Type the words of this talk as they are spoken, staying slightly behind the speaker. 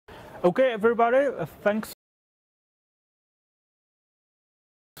Okay, everybody, thanks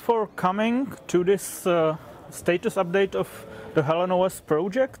for coming to this status update of the HelenOS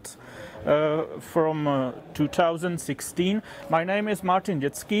project from 2016. My name is Martin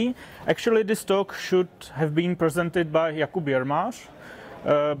Děcký. Actually, this talk should have been presented by JakubJermář,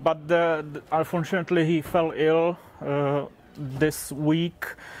 but unfortunately he fell ill this week.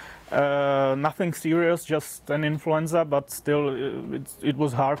 Nothing serious, just an influenza, but still it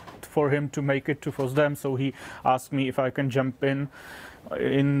was hard for him to make it to FOSDEM, so he asked me if I can jump in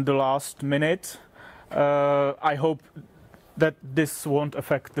the last minute. I hope that this won't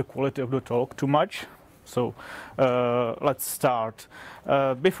affect the quality of the talk too much. So let's start.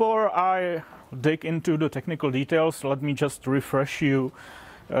 Before I dig into the technical details, let me just refresh you.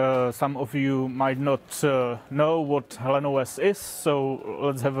 Some of you might not know what HelenOS is, so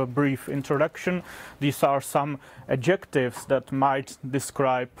let's have a brief introduction. These are some adjectives that might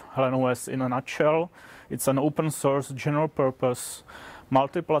describe HelenOS in a nutshell. It's an open source, general purpose,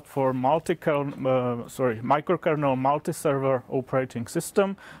 multi-platform, microkernel multi-server operating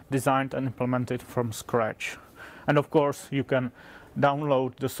system designed and implemented from scratch. And of course, you can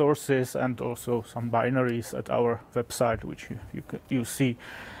download the sources and also some binaries at our website, which you see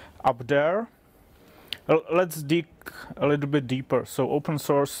up there. Let's dig a little bit deeper. So open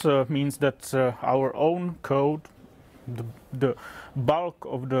source means that our own code, the bulk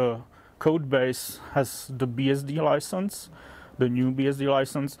of the code base has the BSD license, the new BSD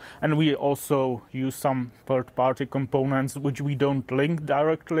license, and we also use some third-party components which we don't link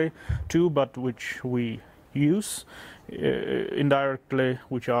directly to, but which we use indirectly,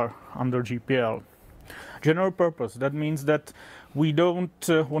 which are under GPL. General purpose, that means that we don't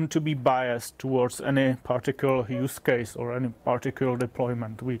want to be biased towards any particular use case or any particular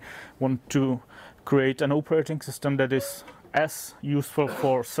deployment. We want to create an operating system that is as useful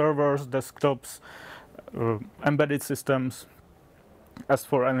for servers, desktops, embedded systems as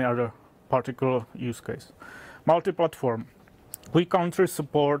for any other particular use case. Multi-platform. We currently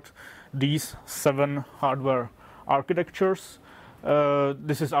support these 7 hardware architectures.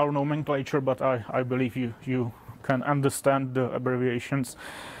 This is our nomenclature, but I believe you can understand the abbreviations.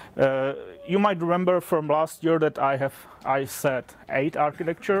 You might remember from last year that I said 8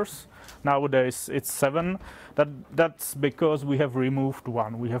 architectures. Nowadays it's 7. That's because we have removed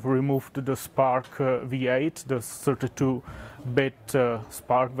one. We have removed the Spark V8, the 32-bit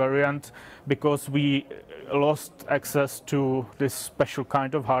Spark variant, because we lost access to this special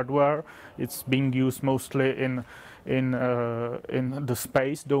kind of hardware. It's being used mostly in the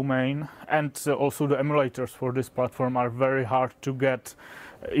space domain, and also the emulators for this platform are very hard to get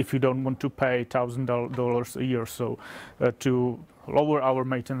if you don't want to pay $1,000 a year. So to lower our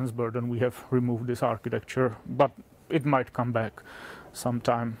maintenance burden, we have removed this architecture, but it might come back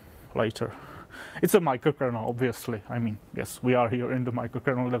sometime later. It's a microkernel, obviously. I mean, yes, we are here in the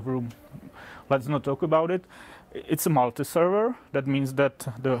microkernel dev room. Let's not talk about it. It's a multi-server. That means that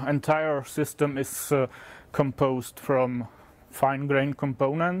the entire system is composed from fine-grained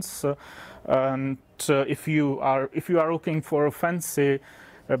components. And if you are looking for a fancy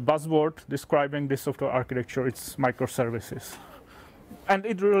buzzword describing this software architecture, it's microservices. And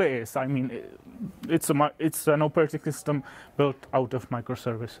it really is. I mean, it's an operating system built out of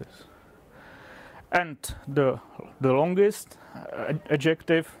microservices. And the longest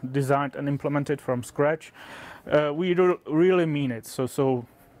adjective, designed and implemented from scratch, we really mean it. So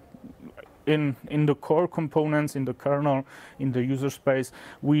in the core components, in the kernel, in the user space,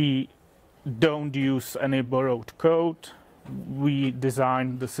 we don't use any borrowed code. We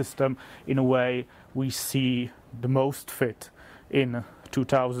design the system in a way we see the most fit in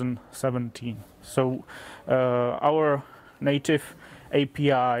 2017. So our native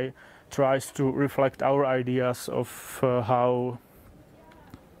API tries to reflect our ideas of how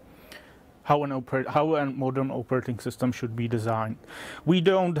a modern operating system should be designed. We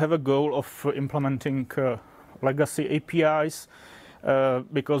don't have a goal of implementing legacy APIs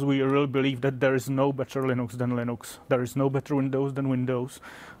because we really believe that there is no better Linux than Linux. There is no better Windows than Windows.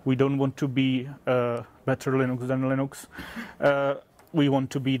 We don't want to be better Linux than Linux. We want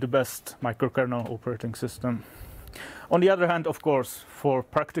to be the best microkernel operating system. On the other hand, of course, for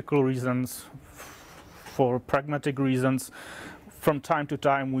practical reasons, for pragmatic reasons, from time to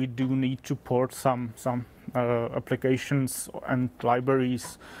time we do need to port some applications and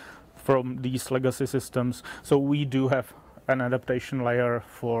libraries from these legacy systems. So we do have an adaptation layer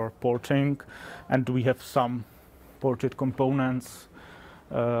for porting, and we have some ported components,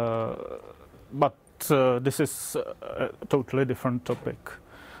 but this is a totally different topic.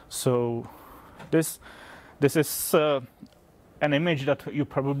 So this is an image that you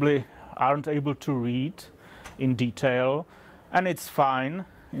probably aren't able to read in detail, and it's fine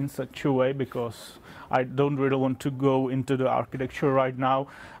in such a way because I don't really want to go into the architecture right now,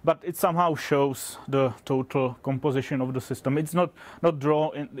 but it somehow shows the total composition of the system. It's not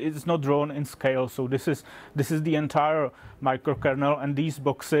drawn in scale, so this is the entire microkernel, and these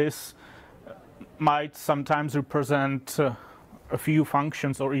boxes might sometimes represent a few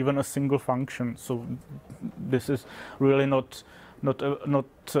functions or even a single function. So this is really not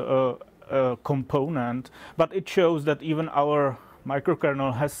a component, but it shows that even our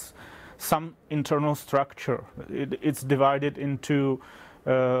microkernel has some internal structure. It's divided into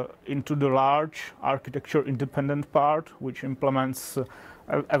the large architecture-independent part, which implements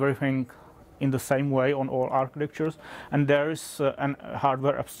everything in the same way on all architectures, and there is a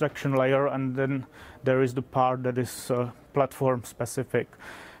hardware abstraction layer, and then there is the part that is platform specific.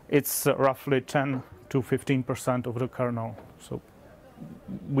 It's roughly 10 to 15% of the kernel. So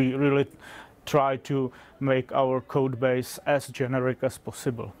we really try to make our code base as generic as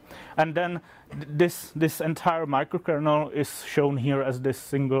possible. And then this entire microkernel is shown here as this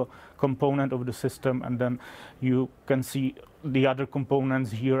single component of the system, and then you can see the other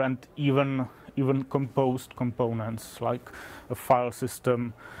components here, and even composed components like a file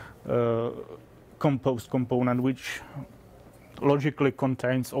system composed component, which logically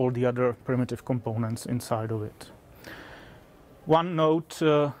contains all the other primitive components inside of it. One note,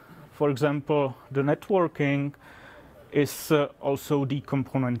 for example, the networking is also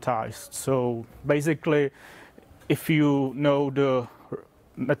decomponentized. So basically, if you know the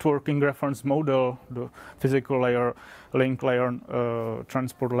networking reference model, the physical layer, link layer,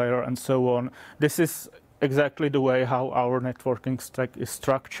 transport layer, and so on, this is exactly the way how our networking stack is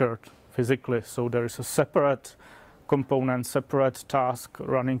structured physically. So there is a separate component, separate task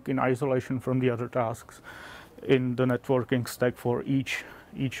running in isolation from the other tasks in the networking stack for each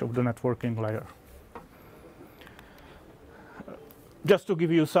of the networking layer. Just to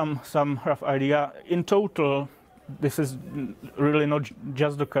give you some rough idea, in total, this is really not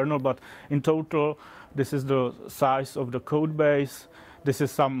just the kernel, but in total, this is the size of the code base. This is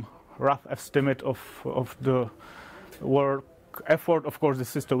some rough estimate of the work effort. Of course,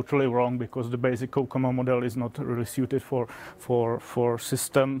 this is totally wrong because the basic COCOMO model is not really suited for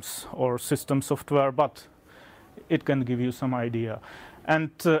systems or system software, but it can give you some idea.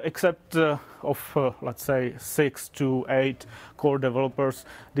 And except of, let's say, 6 to 8 core developers,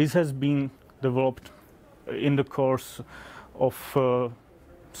 this has been developed in the course of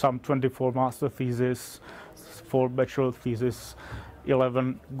some 24 master theses, 4 bachelor theses,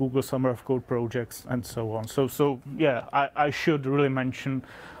 11 Google Summer of Code projects, and so on. So yeah, I should really mention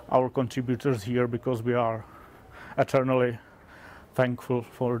our contributors here because we are eternally thankful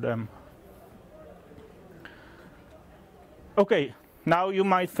for them. Okay, now you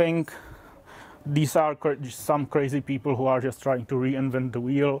might think these are some crazy people who are just trying to reinvent the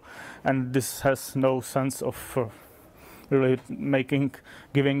wheel, and this has no sense of really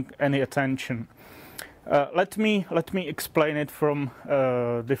giving any attention. Let me explain it from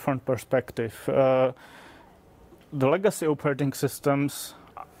a different perspective. The legacy operating systems,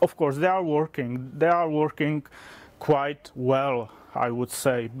 of course, they are working quite well, I would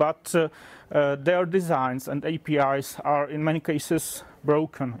say, but their designs and APIs are in many cases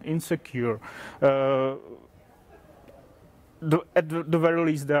broken, insecure. At the very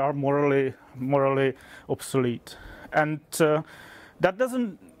least, they are morally obsolete, and that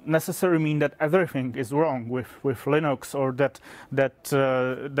doesn't necessarily mean that everything is wrong with Linux, or that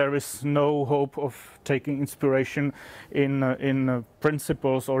there is no hope of taking inspiration in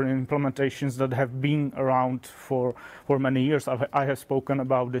principles or in implementations that have been around for many years. I have spoken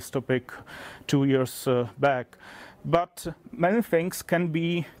about this topic 2 years back. But many things can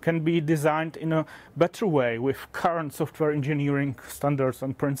be designed in a better way with current software engineering standards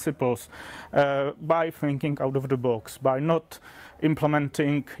and principles, by thinking out of the box, by not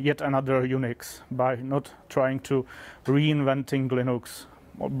implementing yet another Unix, by not trying to reinventing Linux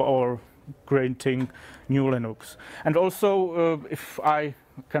or creating new Linux. And also, if I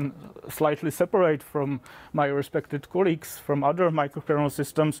can slightly separate from my respected colleagues from other microkernel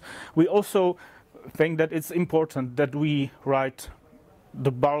systems, we also think that it's important that we write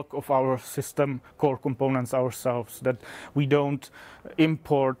the bulk of our system core components ourselves, that we don't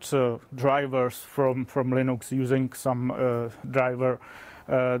import drivers from Linux using some device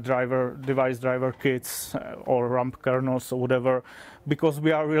driver kits or rump kernels or whatever, because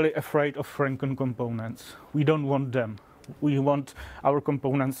we are really afraid of franken components. We don't want them. We want our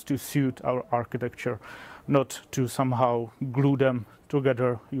components to suit our architecture, not to somehow glue them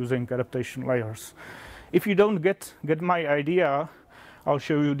together using adaptation layers. if you don't get my idea, I'll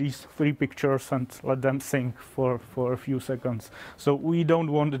show you these 3 pictures and let them think for a few seconds. So we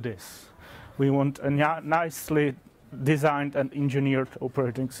don't want this. We want a nicely designed and engineered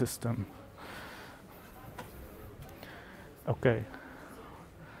operating system. Okay,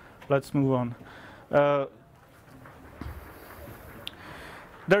 let's move on.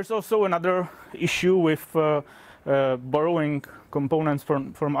 There's also another issue with borrowing components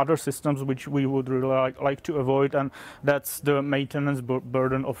from other systems, which we would really like to avoid, and that's the maintenance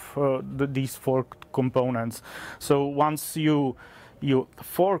burden of these forked components. So once you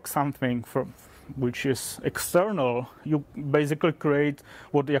fork something which is external, you basically create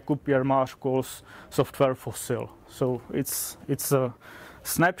what JakubJermář calls software fossil. So it's a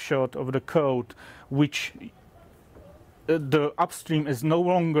snapshot of the code which the upstream is no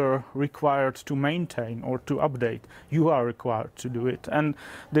longer required to maintain or to update. You are required to do it, and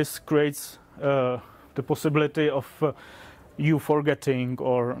this creates the possibility of you forgetting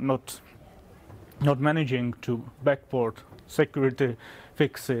or not managing to backport security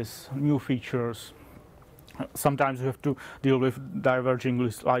fixes, new features. Sometimes you have to deal with diverging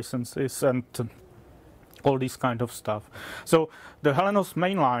licenses and all this kind of stuff. So the HelenOS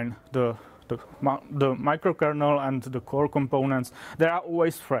mainline, the microkernel and the core components, they are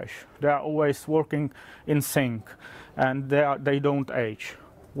always fresh. They are always working in sync, and they don't age.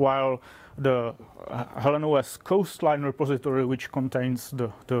 While the HelenOS coastline repository, which contains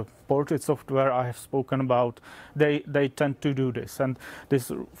the ported software I have spoken about, they tend to do this, and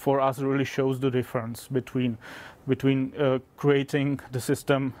this for us really shows the difference between creating the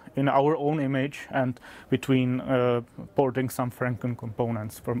system in our own image and between porting some franken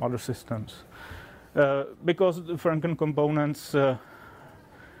components from other systems. Because the franken components,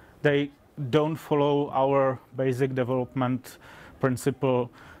 they don't follow our basic development principle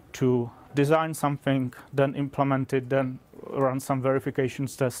to design something, then implement it, then run some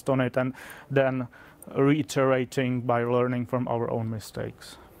verifications tests on it, and then reiterating by learning from our own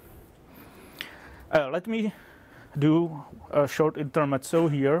mistakes. Let me do a short intermezzo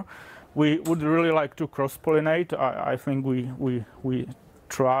here. We would really like to cross-pollinate. I think we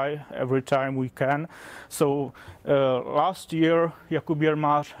try every time we can. So last year,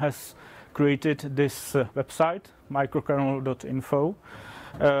 JakubJermář has created this website, microkernel.info.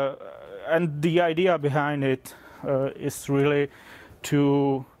 And the idea behind it is really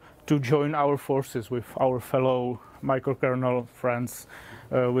to join our forces with our fellow microkernel friends,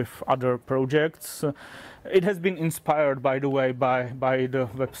 with other projects. It has been inspired, by the way, by the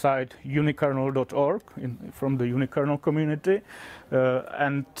website unikernel.org from the unikernel community,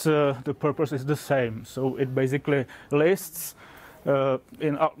 and the purpose is the same. So it basically lists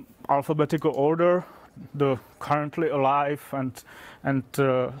in alphabetical order the currently alive and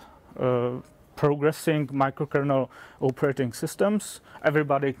progressing microkernel operating systems.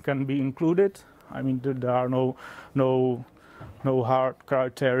 Everybody can be included. I mean, there are no hard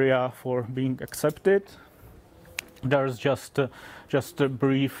criteria for being accepted. There's just a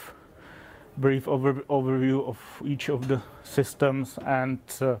brief overview of each of the systems and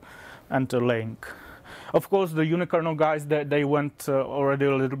a link. Of course, the unikernel guys, they went already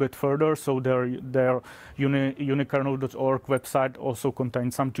a little bit further, so their unikernel.org website also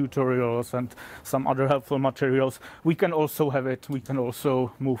contains some tutorials and some other helpful materials. We can also have it. We can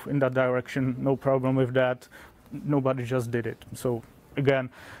also move in that direction. No problem with that. Nobody just did it. So again,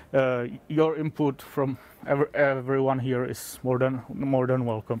 your input from everyone here is more than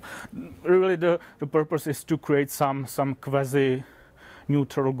welcome. Really, the purpose is to create some quasi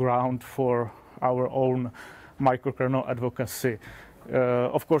neutral ground for our own microkernel advocacy.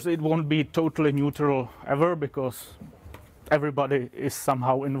 Of course, it won't be totally neutral ever, because everybody is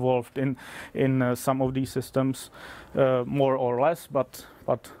somehow involved in some of these systems, more or less. But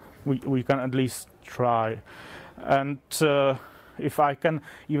we can at least try. And if I can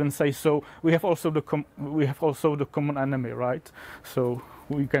even say so, we have also the common enemy, right? So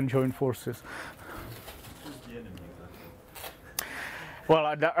we can join forces.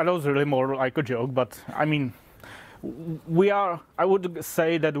 Well, that was really more like a joke, but I mean, I would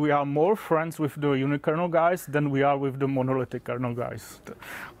say that we are more friends with the unikernel guys than we are with the monolithic kernel guys.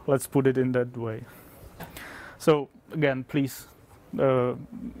 Let's put it in that way. So again, please,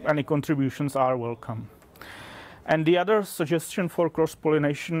 any contributions are welcome. And the other suggestion for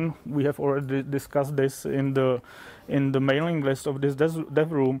cross-pollination, we have already discussed this in the mailing list of this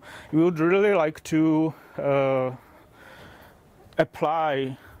dev room. We would really like to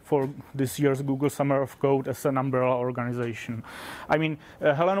apply for this year's Google Summer of Code as an umbrella organization. I mean,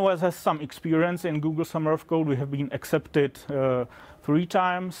 HelenOS has some experience in Google Summer of Code. We have been accepted 3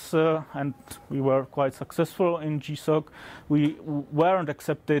 times, and we were quite successful in GSOC. We weren't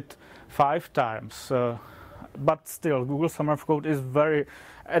accepted 5 times. But still, Google Summer of Code is very,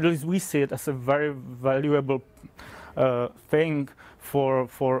 at least we see it as a very valuable thing for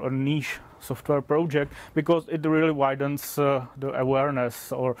a niche software project, because it really widens the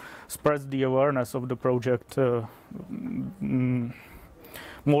awareness or spreads the awareness of the project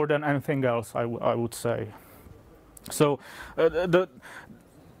more than anything else, I would say. So the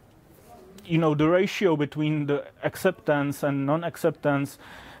ratio between the acceptance and non-acceptance,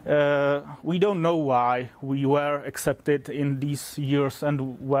 we don't know why we were accepted in these years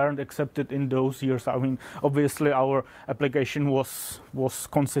and weren't accepted in those years. I mean, obviously our application was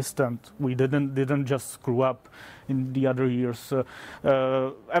consistent. We didn't just screw up in the other years.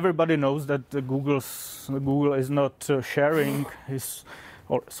 Everybody knows that Google is not sharing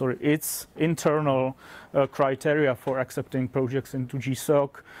its internal criteria for accepting projects into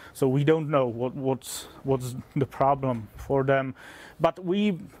GSOC, so we don't know what's the problem for them. But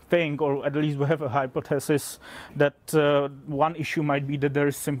we think, or at least we have a hypothesis, that one issue might be that there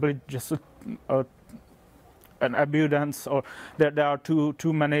is simply just an abundance, or that there are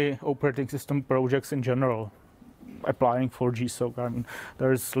too many operating system projects in general applying for GSOC. I mean,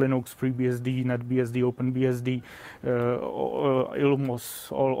 there's Linux, FreeBSD, NetBSD, OpenBSD,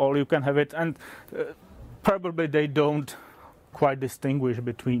 Illumos, all you can have it, and probably they don't quite distinguish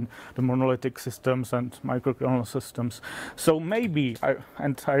between the monolithic systems and microkernel systems. So maybe, I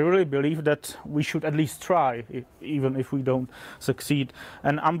really believe that we should at least try, even if we don't succeed,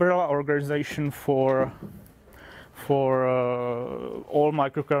 an umbrella organization for all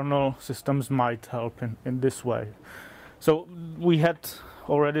microkernel systems might help in this way. So we had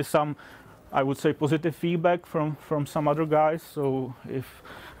already some, I would say, positive feedback from some other guys. So if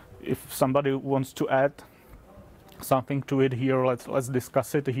somebody wants to add something to it here, let's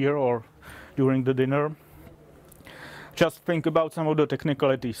discuss it here or during the dinner. Just think about some of the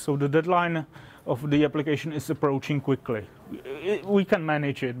technicalities. So the deadline of the application is approaching quickly. We can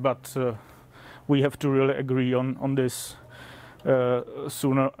manage it, but we have to really agree on this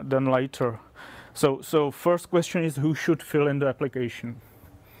sooner than later. So first question is, who should fill in the application?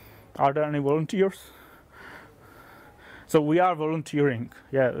 Are there any volunteers? So we are volunteering.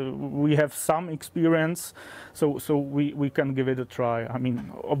 Yeah, we have some experience, so we can give it a try. I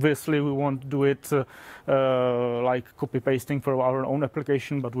mean, obviously we won't do it like copy-pasting for our own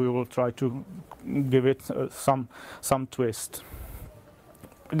application, but we will try to give it some twist.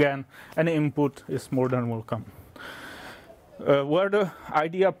 Again, any input is more than welcome. Where the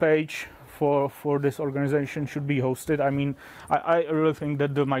idea page for this organization should be hosted, I mean, I really think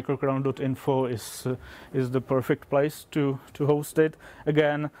that the microkernel.info is the perfect place to host it.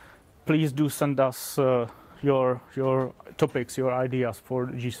 Again, please do send us your topics, your ideas for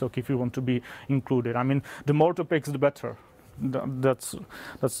GSOC if you want to be included. I mean, the more topics, the better. That's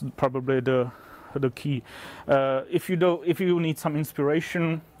probably the key. If you need some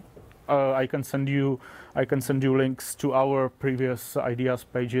inspiration, I can send you links to our previous ideas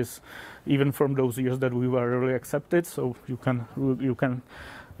pages, even from those years that we were really accepted. So you can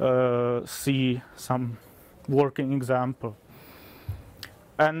see some working example.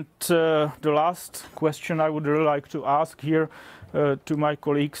 And the last question I would really like to ask here to my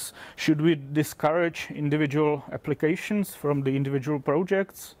colleagues: should we discourage individual applications from the individual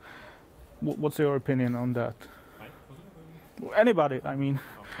projects? What's your opinion on that? Anybody, I mean,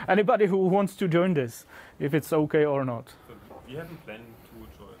 anybody who wants to join this, if it's okay or not. So we haven't planned to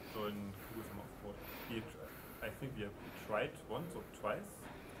join Google Summer of Code. I think we have tried once or twice,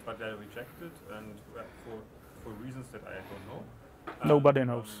 but they are rejected, and for reasons that I don't know. Nobody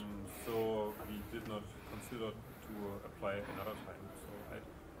knows. So we did not consider to apply another time. So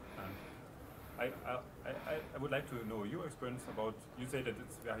I would like to know your experience about. You say that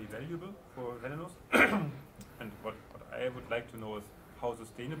it's very valuable for HelenOS, and what I would like to know is how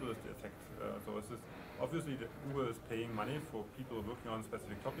sustainable is the effect. So is this, obviously Google is paying money for people working on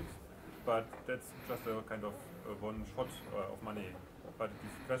specific topics, but that's just a kind of one shot of money. But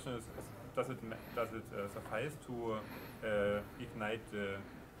the question is does it suffice to ignite the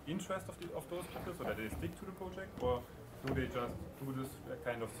interest of those people so that they stick to the project, or do they just do this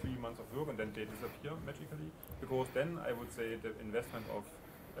kind of 3 months of work and then they disappear magically? Because then I would say the investment of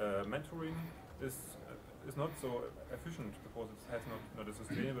mentoring is not so efficient, because it has not a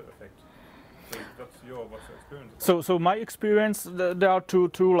sustainable effect. What's your experience? So my experience, there are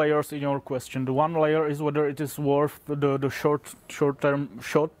two layers in your question. The one layer is whether it is worth the short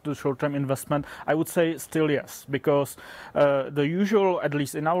term investment. I would say still yes, because the usual, at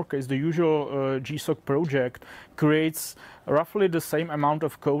least in our case, the usual GSOC project creates roughly the same amount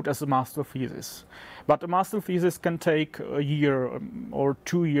of code as a master thesis. But a master thesis can take a year or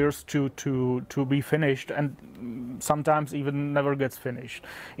 2 years to be finished, and sometimes even never gets finished.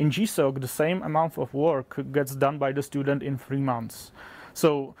 In GSOC, the same amount of work gets done by the student in 3 months.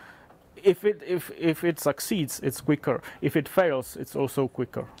 So if it succeeds, it's quicker. If it fails, it's also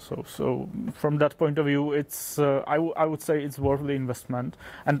quicker. So from that point of view, it's I would say it's worth the investment.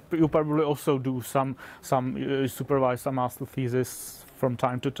 And you probably also do some supervise some master thesis from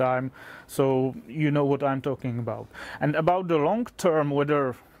time to time, so you know what I'm talking about. And about the long term,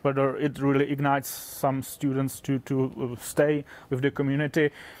 whether it really ignites some students to stay with the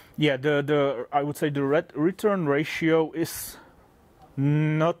community, yeah, I would say the return ratio is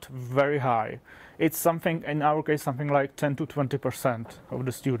not very high. It's something, in our case, something like 10 to 20% of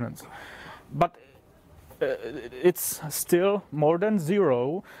the students. But it's still more than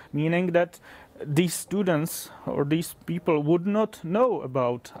zero, meaning that these students or these people would not know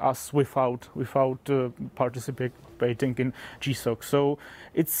about us without participating in GSOC. So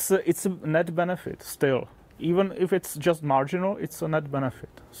it's a net benefit still. Even if it's just marginal, it's a net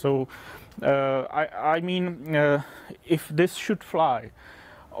benefit. So I mean, if this should fly,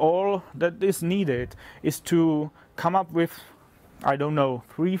 all that is needed is to come up with, I don't know,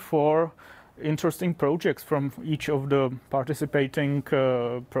 3-4 interesting projects from each of the participating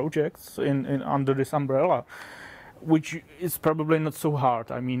projects under this umbrella, which is probably not so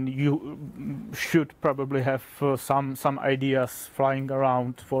hard. I mean, you should probably have some ideas flying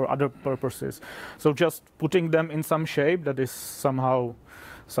around for other purposes. So just putting them in some shape that is somehow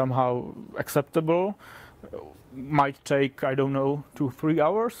acceptable might take, I don't know, 2-3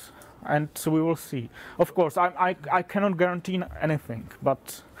 hours, and so we will see. Of course, I cannot guarantee anything,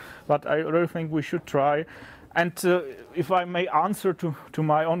 but I really think we should try. And if I may answer to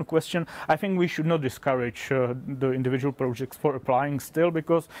my own question, I think we should not discourage the individual projects for applying still,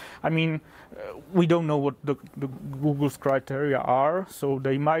 because, I mean, we don't know what the Google's criteria are, so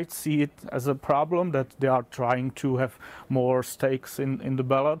they might see it as a problem that they are trying to have more stakes in the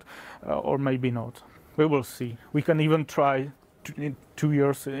ballot, or maybe not. We will see. We can even try 2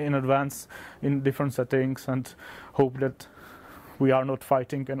 years in advance in different settings and hope that we are not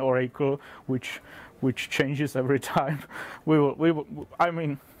fighting an oracle which changes every time. I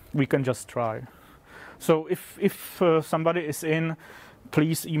mean, we can just try. So if somebody is in,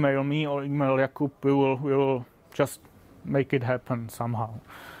 please email me or email Jakub. We will just make it happen somehow,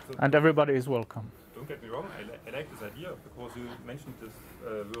 and everybody is welcome. Don't get me wrong. I like this idea because you mentioned this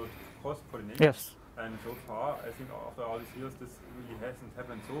word cross-pollination. Yes. And so far, I think after all these years, this really hasn't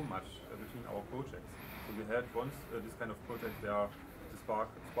happened so much between our projects. So we had once this kind of project where the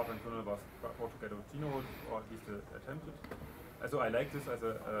Spartan kernel was brought together with Genode, or at least attempted. So I like this as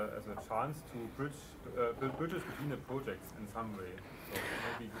a chance to build bridges between the projects in some way. So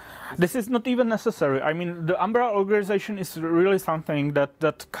maybe this is not even necessary. I mean, the umbrella organization is really something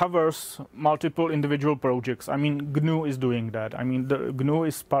that covers multiple individual projects. I mean, GNU is doing that. I mean, the GNU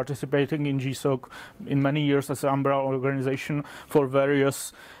is participating in GSOC in many years as an umbrella organization for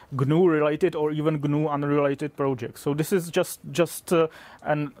various GNU-related or even GNU-unrelated projects. So this is just a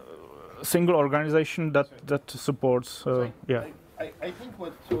single organization that supports. Yeah. I think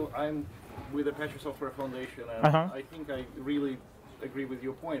I'm with the Apache Software Foundation, and I think I really agree with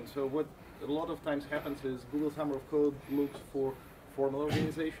your point. So what a lot of times happens is Google Summer of Code looks for formal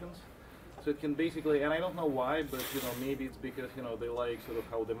organizations. So it can basically, and I don't know why, but maybe it's because they like sort of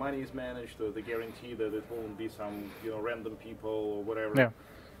how the money is managed, or the guarantee that it won't be some random people or whatever. Yeah.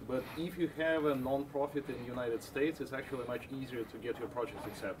 But if you have a non-profit in the United States, it's actually much easier to get your projects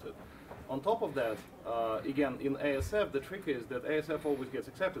accepted. On top of that, again, in ASF, the trick is that ASF always gets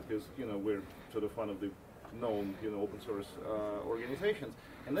accepted because we're sort of one of the known open source organizations,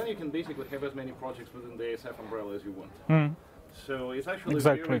 and then you can basically have as many projects within the ASF umbrella as you want. Mm. So it's actually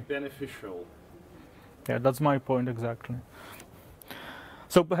very beneficial. Yeah, that's my point exactly.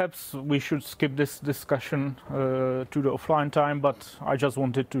 So perhaps we should skip this discussion to the offline time, but I just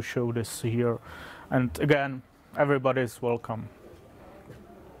wanted to show this here. And again, everybody is welcome.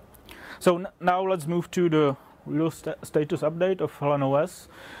 So now let's move to the real status update of HelenOS.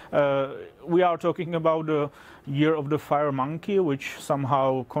 We are talking about the year of the fire monkey, which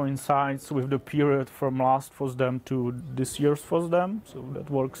somehow coincides with the period from last FOSDEM to this year's FOSDEM, so that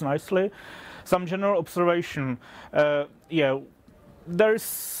works nicely. Some general observation. Yeah, there is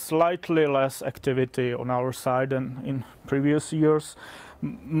slightly less activity on our side than in previous years,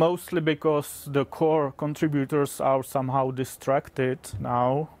 mostly because the core contributors are somehow distracted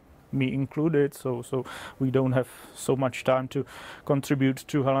now, me included, so we don't have so much time to contribute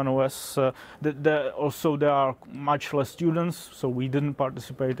to HelenOS. Also, there are much less students, so we didn't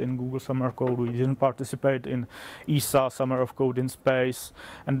participate in Google Summer Code, we didn't participate in ESA Summer of Code in Space,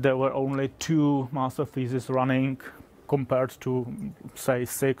 and there were only 2 master theses running compared to, say,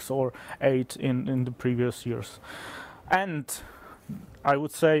 6 or 8 in the previous years. And I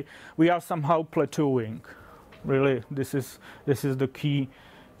would say we are somehow plateauing. Really, this is the key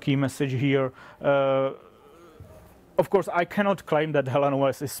message here. Of course, I cannot claim that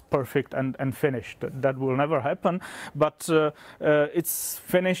HelenOS is perfect and finished. That will never happen. But it's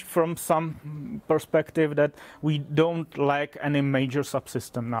finished from some perspective that we don't lack any major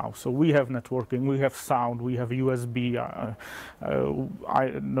subsystem now. So we have networking, we have sound, we have USB.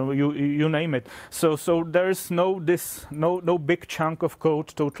 You name it. So there is no big chunk of code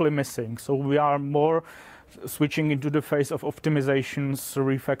totally missing. So we are more switching into the phase of optimizations,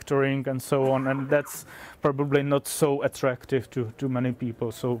 refactoring, and so on, and that's probably not so attractive to many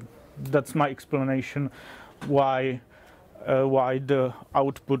people. So that's my explanation why the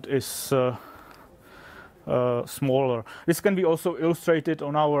output is smaller. This can be also illustrated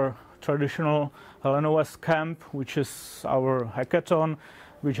on our traditional HelenOS camp, which is our hackathon,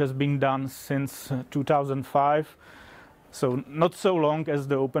 which has been done since 2005. So not so long as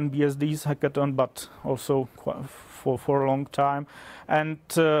the OpenBSD's hackathon, but also for a long time. And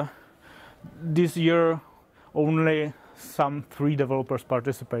this year, only some 3 developers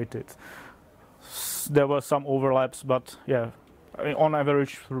participated. There were some overlaps, but yeah, on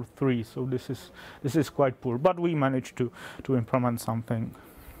average 3. So this is quite poor. But we managed to implement something.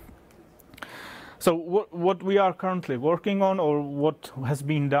 So what we are currently working on, or what has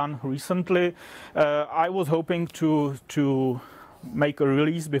been done recently, I was hoping to make a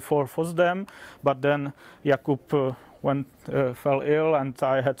release before FOSDEM, but then Jakub fell ill and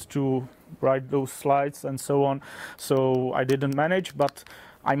I had to write those slides and so on. So I didn't manage, but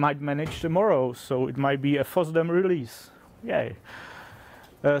I might manage tomorrow. So it might be a FOSDEM release. Yay.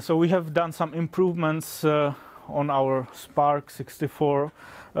 So we have done some improvements on our Spark 64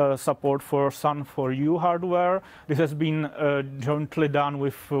 support for Sun4U hardware. This has been jointly done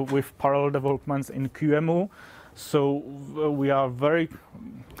with parallel developments in QEMU. So we are very.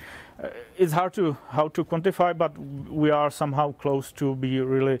 It's hard to quantify, but we are somehow close to be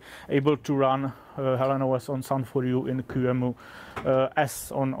really able to run HelenOS on Sun4U in QEMU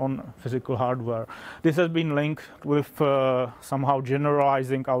as on physical hardware. This has been linked with somehow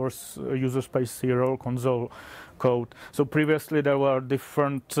generalizing our user space serial console code. So previously there were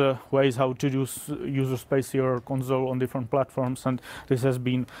different ways how to use user space serial console on different platforms, and this has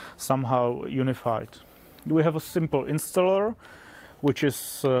been somehow unified. We have a simple installer, which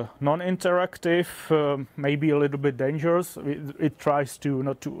is non-interactive, maybe a little bit dangerous. It tries to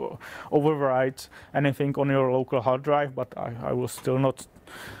not to overwrite anything on your local hard drive, but I will still not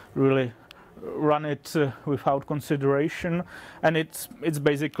really run it without consideration. And it's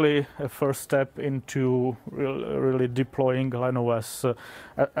basically a first step into really deploying HelenOS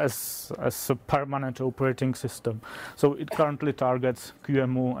as a permanent operating system. So it currently targets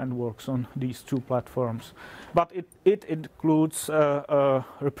QEMU and works on these 2 platforms. But it includes a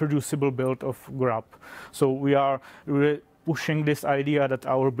reproducible build of grub. So we are really pushing this idea that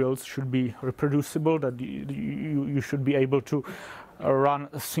our builds should be reproducible, that you should be able to run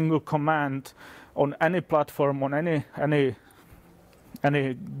a single command on any platform, on any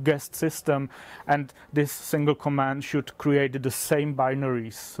guest system, and this single command should create the same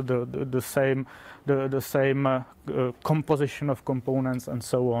binaries, the same composition of components and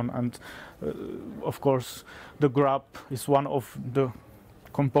so on. And of course, the grub is one of the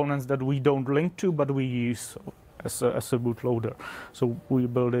components that we don't link to, but we use as a bootloader. So we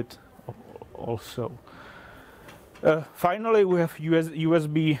build it also. Finally, we have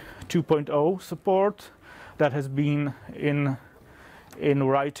USB 2.0 support that has been in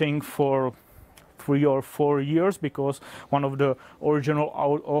writing for 3 or 4 years, because one of the original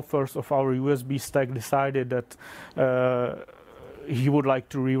authors of our USB stack decided that he would like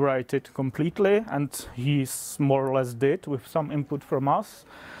to rewrite it completely, and he more or less did with some input from us.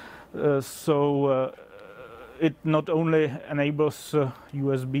 It not only enables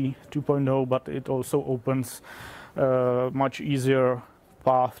USB 2.0, but it also opens much easier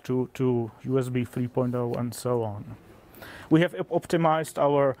path to USB 3.0 and so on. We have optimized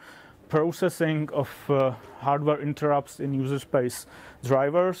our processing of hardware interrupts in user space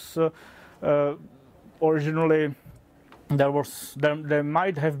drivers. Originally, there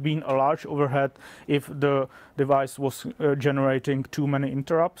might have been a large overhead if the device was generating too many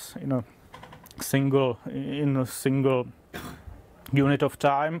interrupts in a single unit of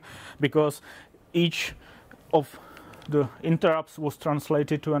time, because each of the interrupts was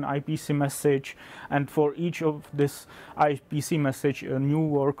translated to an IPC message, and for each of this IPC message a new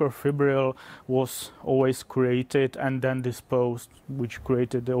worker fibril was always created and then disposed, which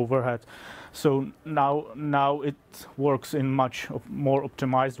created the overhead. So now it works in much more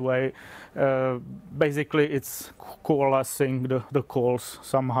optimized way. Basically it's coalescing the calls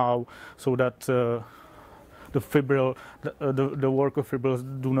somehow so that the fibril, the worker fibrils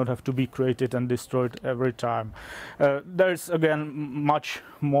do not have to be created and destroyed every time. There's again much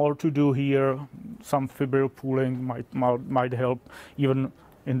more to do here. Some fibril pooling might help even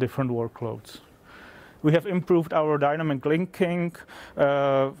in different workloads. We have improved our dynamic linking,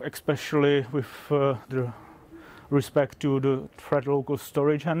 especially with the respect to the thread local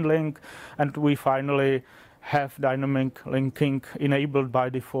storage handling, and we finally have dynamic linking enabled by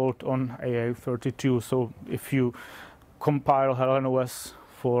default on AA32. So if you compile HelenOS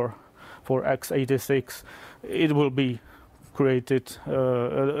for x86, it will be created,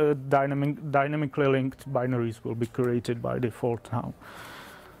 dynamically linked binaries will be created by default now.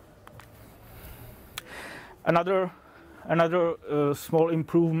 Another small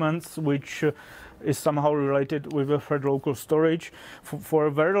improvements which is somehow related with the thread local storage. For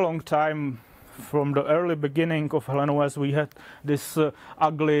a very long time, from the early beginning of HelenOS, we had this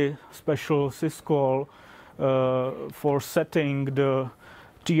ugly special syscall for setting the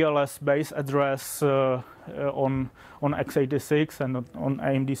TLS base address on x86 and on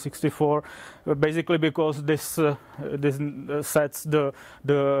AMD64, basically because this sets the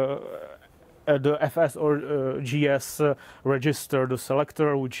FS or GS register, the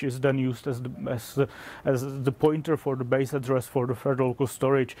selector, which is then used as the pointer for the base address for the thread local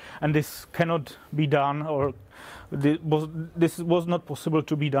storage, and this cannot be done, or this was not possible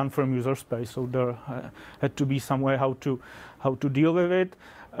to be done from user space. So there had to be some way how to deal with it,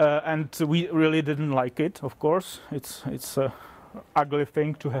 and we really didn't like it. Of course, it's a ugly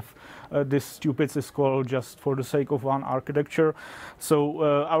thing to have this stupid syscall just for the sake of one architecture. So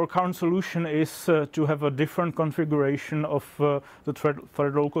our current solution is to have a different configuration of the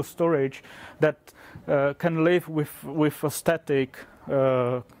thread local storage that can live with a static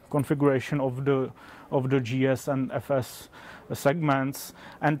configuration of the GS and FS segments,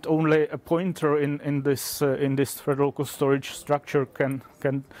 and only a pointer in this thread local storage structure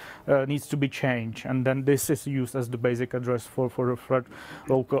needs to be changed, and then this is used as the basic address for the thread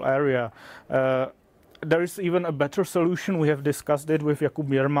local area. There is even a better solution. We have discussed it with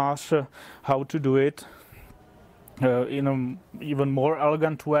JakubJermář how to do it in an even more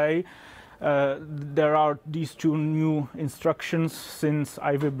elegant way. There are these two new instructions since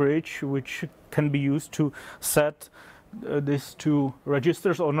Ivy Bridge, which can be used to set these two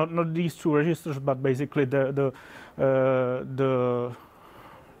registers, or not these two registers, but basically the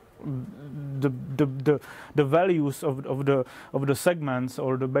values of the segments,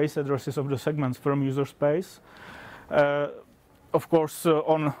 or the base addresses of the segments from user space. Of course,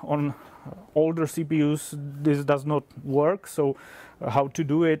 on older CPUs this does not work. So how to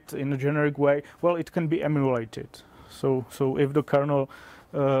do it in a generic way? Well, it can be emulated. So if the kernel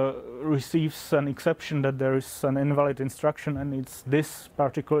receives an exception that there is an invalid instruction and it's this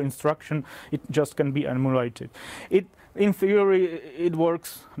particular instruction, it just can be emulated. In theory it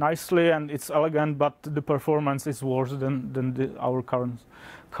works nicely and it's elegant, but the performance is worse than our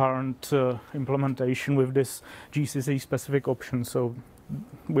current implementation with this GCC specific option. So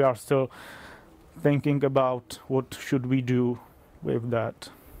we are still thinking about what should we do with that.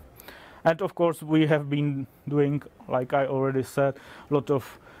 And of course we have been doing, like I already said, a lot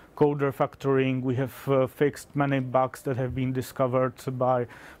of code refactoring. We have fixed many bugs that have been discovered by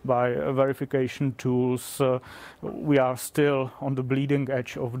verification tools. We are still on the bleeding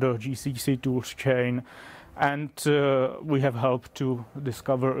edge of the GCC tools chain, and we have helped to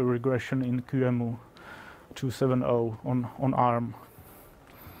discover a regression in QEMU 2.7.0 on ARM.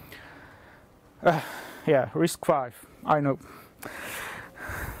 Yeah, RISC-V, I know.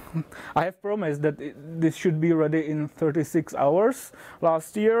 I have promised that this should be ready in 36 hours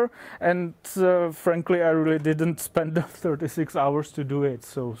last year, and frankly I really didn't spend the 36 hours to do it,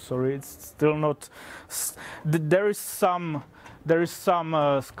 so sorry, it's still not. There is some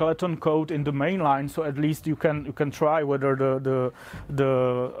skeleton code in the main line, so at least you can try whether the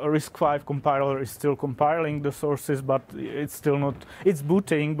RISC-V compiler is still compiling the sources, but it's still not. It's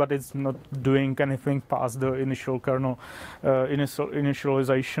booting, but it's not doing anything past the initial kernel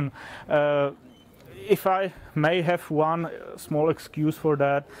initialization. if I may have one small excuse for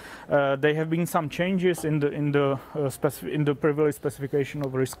that, there have been some changes in the privilege specification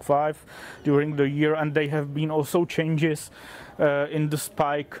of RISC-V during the year, and there have been also changes in the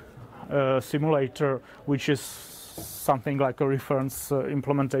Spike simulator, which is something like a reference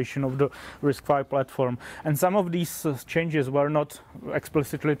implementation of the RISC-V platform. And some of these changes were not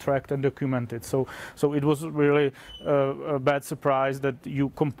explicitly tracked and documented. So it was really a bad surprise that you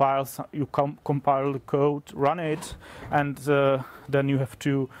compile the code, run it, and then you have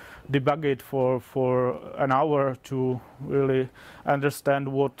to debug it for an hour to really understand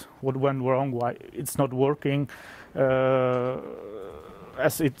what went wrong, why it's not working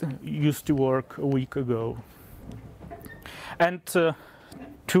as it used to work a week ago. And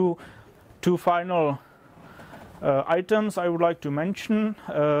two final items I would like to mention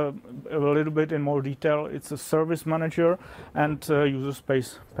a little bit in more detail. It's a service manager and user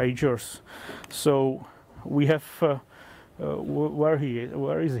space pagers. So we have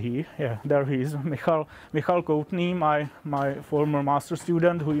where is he? Yeah, there he is. Michal Koutný, my former master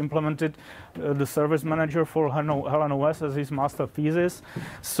student, who implemented the service manager for HelenOS as his master thesis.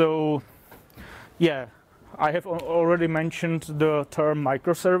 So yeah, I have already mentioned the term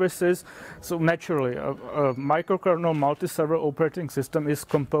microservices. So naturally, a microkernel multi-server operating system is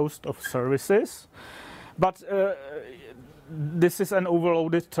composed of services, but this is an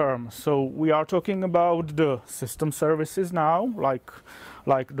overloaded term. So we are talking about the system services now, like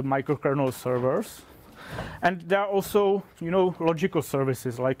the microkernel servers. And there are also, logical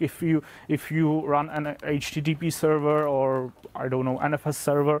services. Like if you run an HTTP server or I don't know, NFS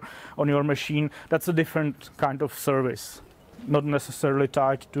server on your machine, that's a different kind of service, not necessarily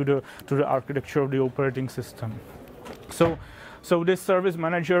tied to the architecture of the operating system. So this service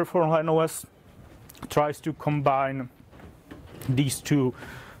manager for HelenOS tries to combine these two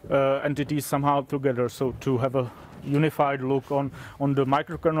entities somehow together, so to have a unified look on the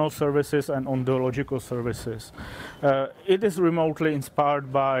microkernel services and on the logical services. It is remotely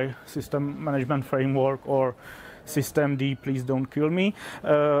inspired by system management framework or systemd, please don't kill me.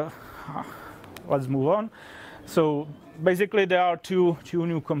 Let's move on. So basically there are two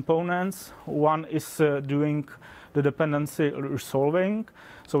new components. One is doing the dependency resolving.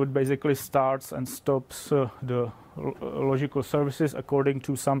 So it basically starts and stops the logical services according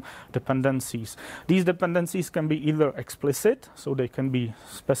to some dependencies. These dependencies can be either explicit, so they can be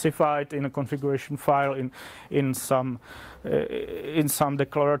specified in a configuration file in some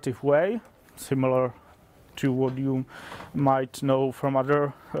declarative way, similar to what you might know from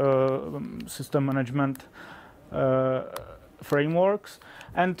other system management frameworks.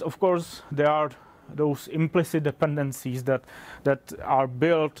 And of course, there are those implicit dependencies that are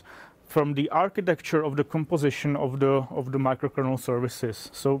built from the architecture of the composition of the microkernel services.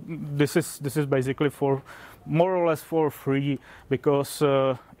 So this is basically for more or less for free, because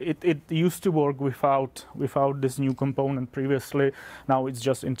it used to work without this new component previously. Now it's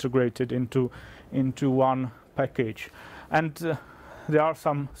just integrated into one package. And there are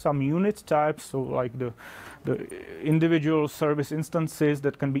some unit types, so like the individual service instances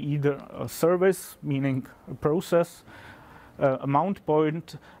that can be either a service, meaning a process, a mount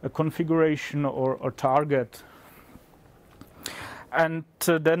point, a configuration, or a target. And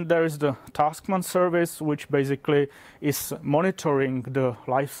then there is the taskman service, which basically is monitoring the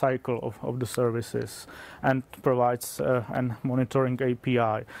life cycle of the services and provides an monitoring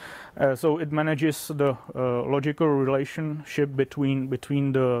API. So it manages the logical relationship between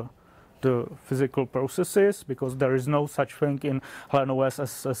the physical processes, because there is no such thing in HelenOS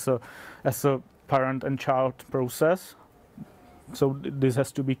as a parent and child process. So this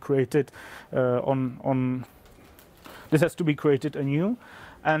has to be created this has to be created anew,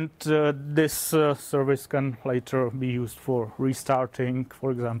 and this service can later be used for restarting,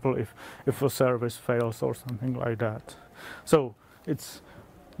 for example, if a service fails or something like that. So it's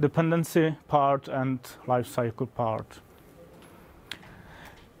dependency part and lifecycle part.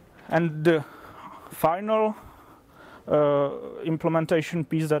 And the final implementation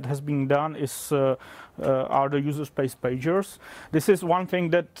piece that has been done is are the user space pagers. This is one thing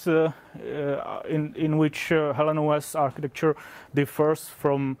that in which HelenOS architecture differs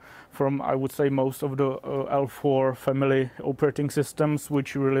from I would say most of the L4 family operating systems,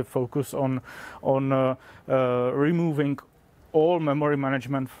 which really focus on removing all memory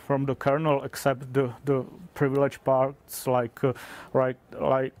management from the kernel except the privileged parts like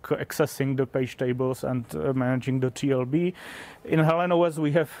accessing the page tables and managing the TLB. In HelenOS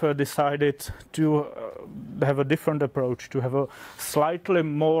we have decided to have a different approach, to have a slightly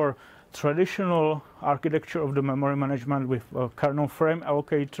more traditional architecture of the memory management with a kernel frame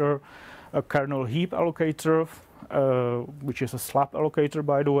allocator, a kernel heap allocator, which is a slab allocator,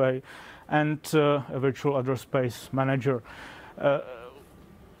 by the way, and a virtual address space manager.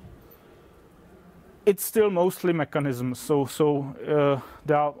 It's still mostly mechanisms, so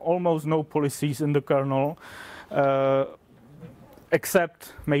there are almost no policies in the kernel,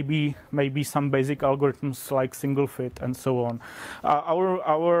 except maybe some basic algorithms like single fit and so on.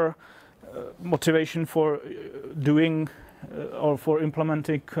 Our motivation for doing or for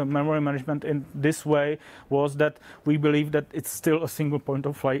implementing memory management in this way was that we believe that it's still a single point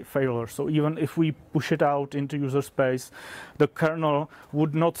of failure. So even if we push it out into user space, the kernel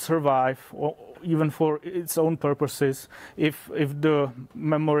would not survive, or even for its own purposes, if the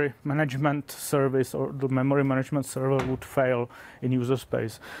memory management service or the memory management server would fail in user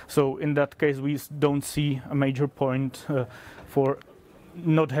space. So in that case, we don't see a major point for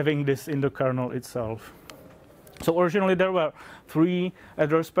not having this in the kernel itself. So originally there were 3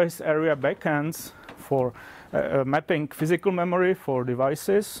 address space area backends for mapping physical memory for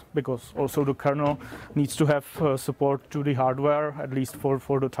devices, because also the kernel needs to have support to the hardware, at least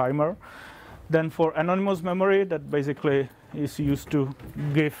for the timer. Then for anonymous memory, that basically is used to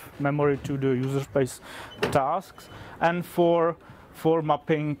give memory to the user space tasks, and for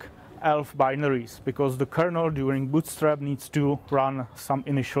mapping ELF binaries, because the kernel during bootstrap needs to run some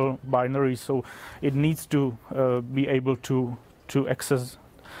initial binaries, so it needs to be able to access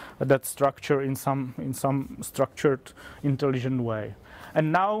that structure in some structured, intelligent way.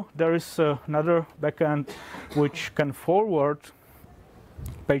 And now there is another backend which can forward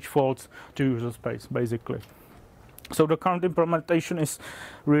page faults to user space, basically. So the current implementation is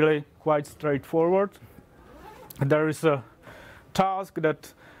really quite straightforward. There is a task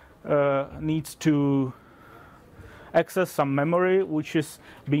that needs to access some memory which is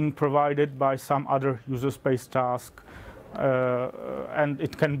being provided by some other user space task, and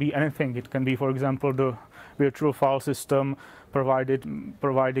it can be anything. It can be, for example, the virtual file system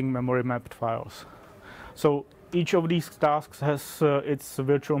providing memory mapped files. So each of these tasks has its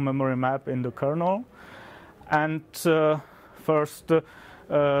virtual memory map in the kernel, and first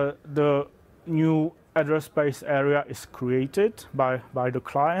the new address space area is created by the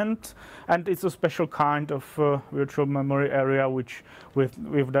client, and it's a special kind of virtual memory area which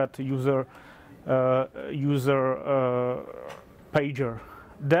with that user pager.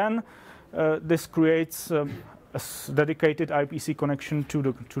 Then this creates a dedicated IPC connection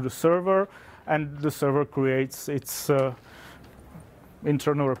to the server, and the server creates its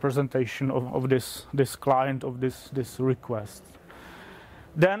internal representation of this client, of this request.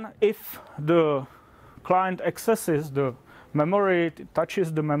 Then if the client accesses the memory, it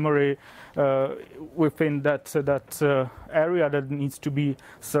touches the memory within that area that needs to be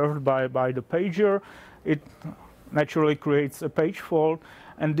served by the pager, it naturally creates a page fault,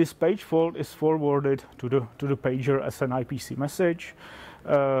 and this page fault is forwarded to the pager as an IPC message,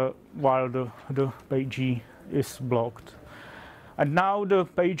 while the pagee is blocked. And now the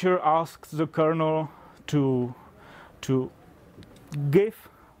pager asks the kernel to give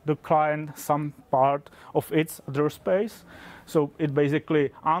the client some part of its address space. So it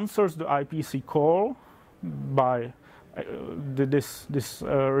basically answers the IPC call by this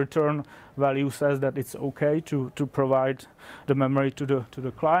return value says that it's okay to provide the memory to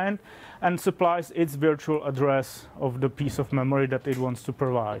the client, and supplies its virtual address of the piece of memory that it wants to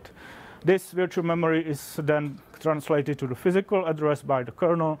provide. This virtual memory is then translated to the physical address by the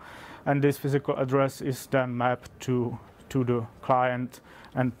kernel, and this physical address is then mapped to the client,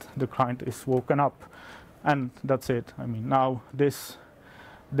 and the client is woken up, and that's it. I mean, now this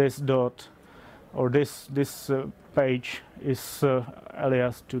dot or this page is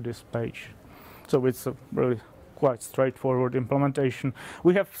alias to this page. So it's a really quite straightforward implementation.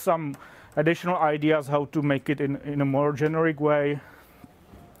 We have some additional ideas how to make it in a more generic way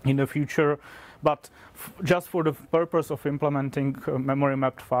in the future, but just for the purpose of implementing memory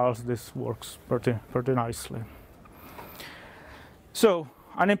mapped files, this works pretty nicely. So,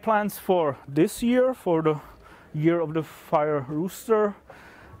 any plans for this year, for the year of the fire rooster?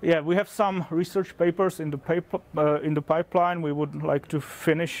 Yeah, we have some research papers in the pipeline. We would like to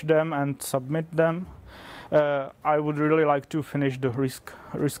finish them and submit them. I would really like to finish the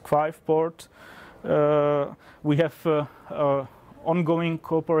RISC-V port. We have ongoing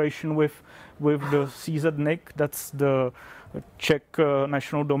cooperation with the CZNIC, that's the Czech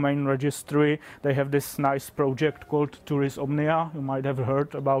National Domain Registry. They have this nice project called Turis Omnia. You might have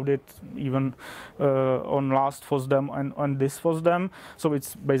heard about it even on last FOSDEM and on this FOSDEM. So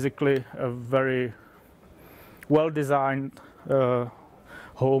it's basically a very well-designed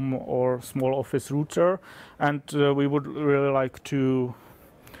home or small office router, and we would really like to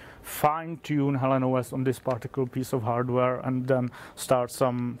fine-tune HelenOS on this particular piece of hardware and then start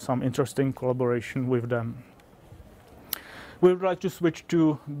some interesting collaboration with them. We would like to switch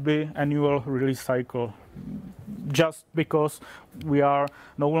to the annual release cycle, just because we are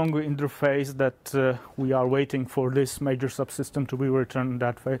no longer in the phase that we are waiting for this major subsystem to be written,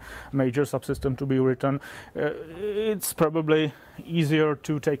 that major subsystem to be written. It's probably easier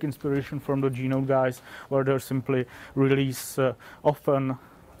to take inspiration from the Gnode guys, where they simply release often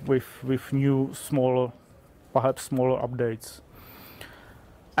with new, smaller, perhaps smaller updates.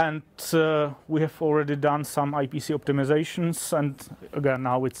 And we have already done some IPC optimizations, and again,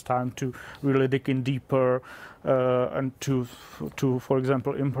 now it's time to really dig in deeper and to, for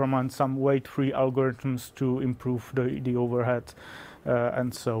example, implement some weight-free algorithms to improve the overhead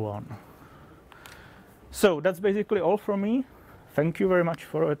and so on. So that's basically all from me. Thank you very much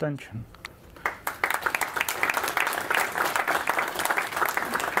for your attention.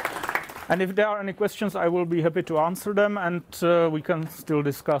 And if there are any questions, I will be happy to answer them, and we can still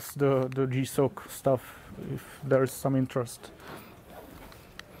discuss the GSOC stuff if there is some interest.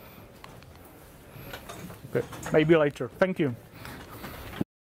 Okay, maybe later. Thank you.